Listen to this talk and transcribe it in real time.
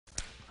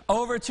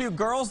Over to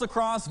girls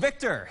lacrosse.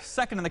 Victor,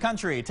 second in the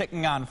country,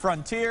 taking on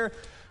Frontier,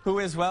 who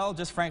is, well,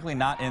 just frankly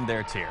not in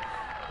their tier.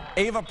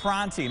 Ava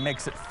Pronti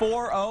makes it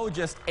 4-0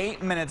 just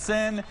 8 minutes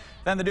in.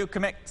 Then the Duke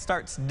commit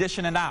starts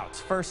dishing it out.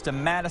 First to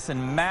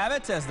Madison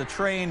Mavett as the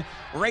train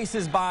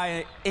races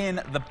by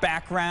in the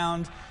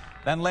background.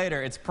 Then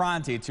later it's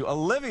Pronti to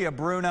Olivia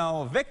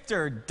Bruno.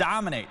 Victor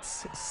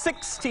dominates.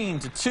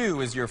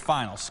 16-2 is your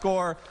final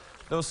score.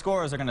 Those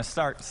scores are going to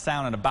start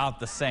sounding about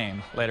the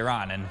same later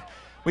on. And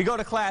we go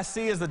to Class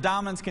C as the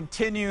dominance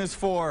continues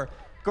for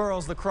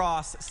girls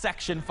lacrosse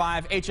Section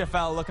 5.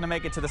 HFL looking to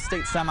make it to the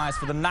state semis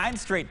for the 9th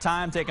straight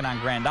time, taking on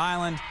Grand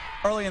Island.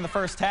 Early in the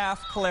first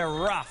half, Claire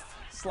Ruff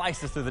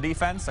slices through the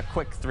defense, a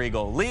quick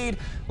 3-goal lead.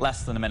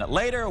 Less than a minute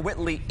later,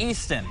 Whitley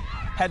Easton,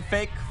 head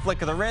fake,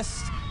 flick of the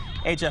wrist.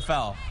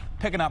 HFL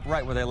picking up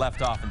right where they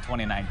left off in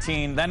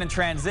 2019. Then in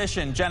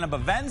transition, Jenna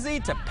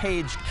Bavenzi to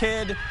Paige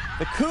Kidd.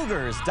 The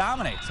Cougars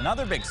dominate.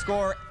 Another big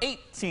score,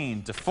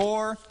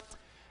 18-4.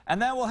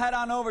 And then we'll head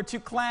on over to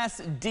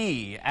Class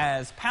D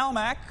as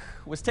Palmac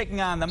was taking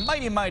on the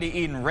mighty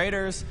Eden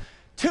Raiders.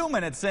 2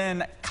 minutes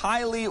in,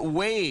 Kylie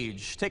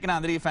Wage taking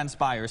on the defense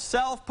by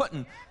herself,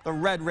 putting the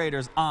Red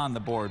Raiders on the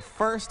board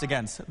first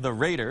against the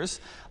Raiders.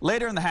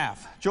 Later in the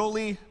half,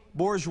 Jolie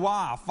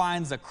Bourgeois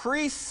finds a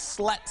crease,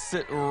 lets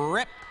it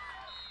rip.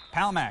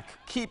 Palmac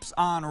keeps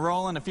on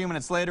rolling. A few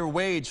minutes later,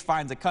 Wage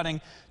finds a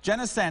cutting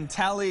Jenna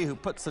Santelli, who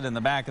puts it in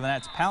the back of the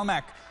net.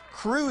 Palmac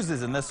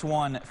cruises in this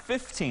one,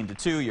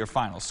 15-2, your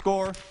final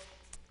score.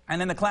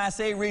 And in the Class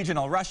A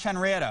regional, Rush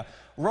Henrietta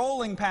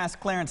rolling past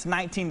Clarence,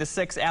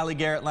 19-6. Allie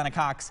Garrett, Lena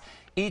Cox,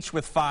 each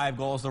with 5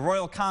 goals. The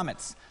Royal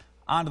Comets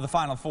onto the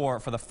Final Four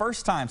for the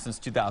first time since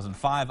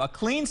 2005. A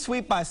clean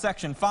sweep by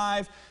Section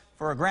 5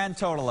 for a grand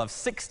total of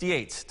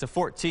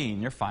 68-14,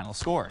 your final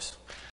scores.